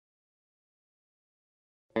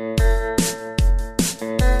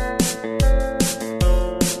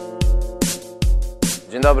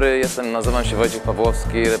Dzień dobry, nazywam się Wojciech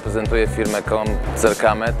Pawłowski, reprezentuję firmę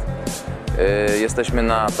Cerkamed. Jesteśmy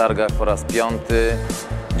na targach po raz 5.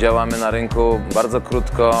 Działamy na rynku bardzo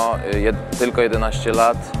krótko, tylko 11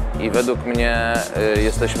 lat i według mnie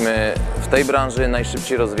jesteśmy w tej branży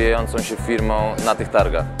najszybciej rozwijającą się firmą na tych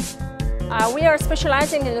targach. We are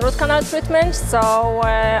specializing in root canal treatment, so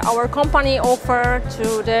our company offers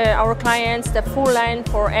to our clients the full line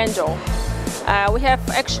for endo. We have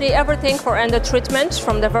actually everything for endo treatment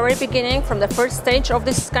from the very beginning, from the first stage of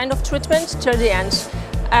this kind of treatment till the end.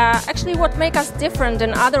 Actually, what makes us different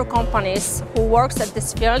than other companies who works at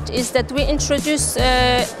this field is that we introduce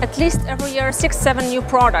at least every year 6-7 new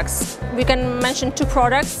products. We can mention 2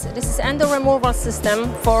 products. This is endo removal system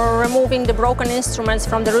for removing the broken instruments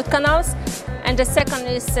from the root canals, and the second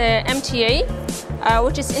is MTA,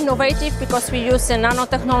 which is innovative because we use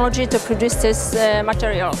nanotechnology to produce this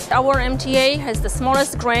material. Our MTA has the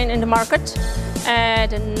smallest grain in the market,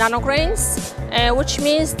 the nanograins, which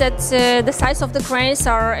means that the size of the grains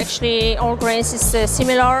are actually, all grains is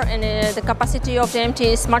similar, and the capacity of the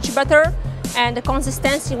MTA is much better, and the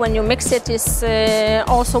consistency when you mix it is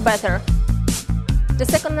also better. The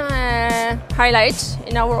second highlight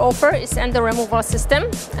in our offer is endo removal system.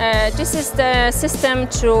 This is the system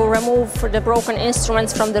to remove the broken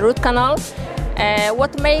instruments from the root canal.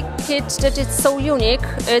 What makes it that it's so unique,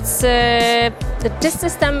 it's that this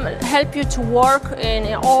system helps you to work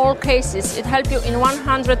in all cases. It helps you in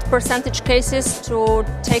 100% cases to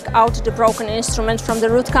take out the broken instrument from the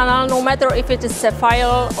root canal, no matter if it is a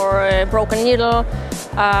file or a broken needle.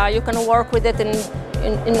 You can work with it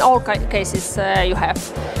in all cases you have.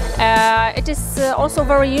 It is also a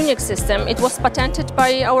very unique system. It was patented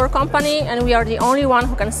by our company, and we are the only one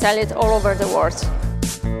who can sell it all over the world.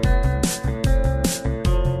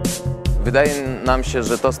 Wydaje nam się,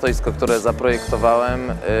 że to stoisko, które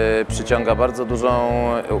zaprojektowałem, przyciąga bardzo dużą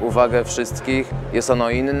uwagę wszystkich. Jest ono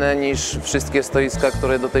inne niż wszystkie stoiska,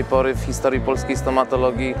 które do tej pory w historii polskiej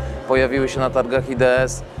stomatologii pojawiły się na targach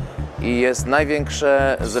IDS i jest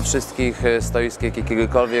największe ze wszystkich stoisk, jakie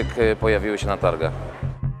kiedykolwiek pojawiły się na targach.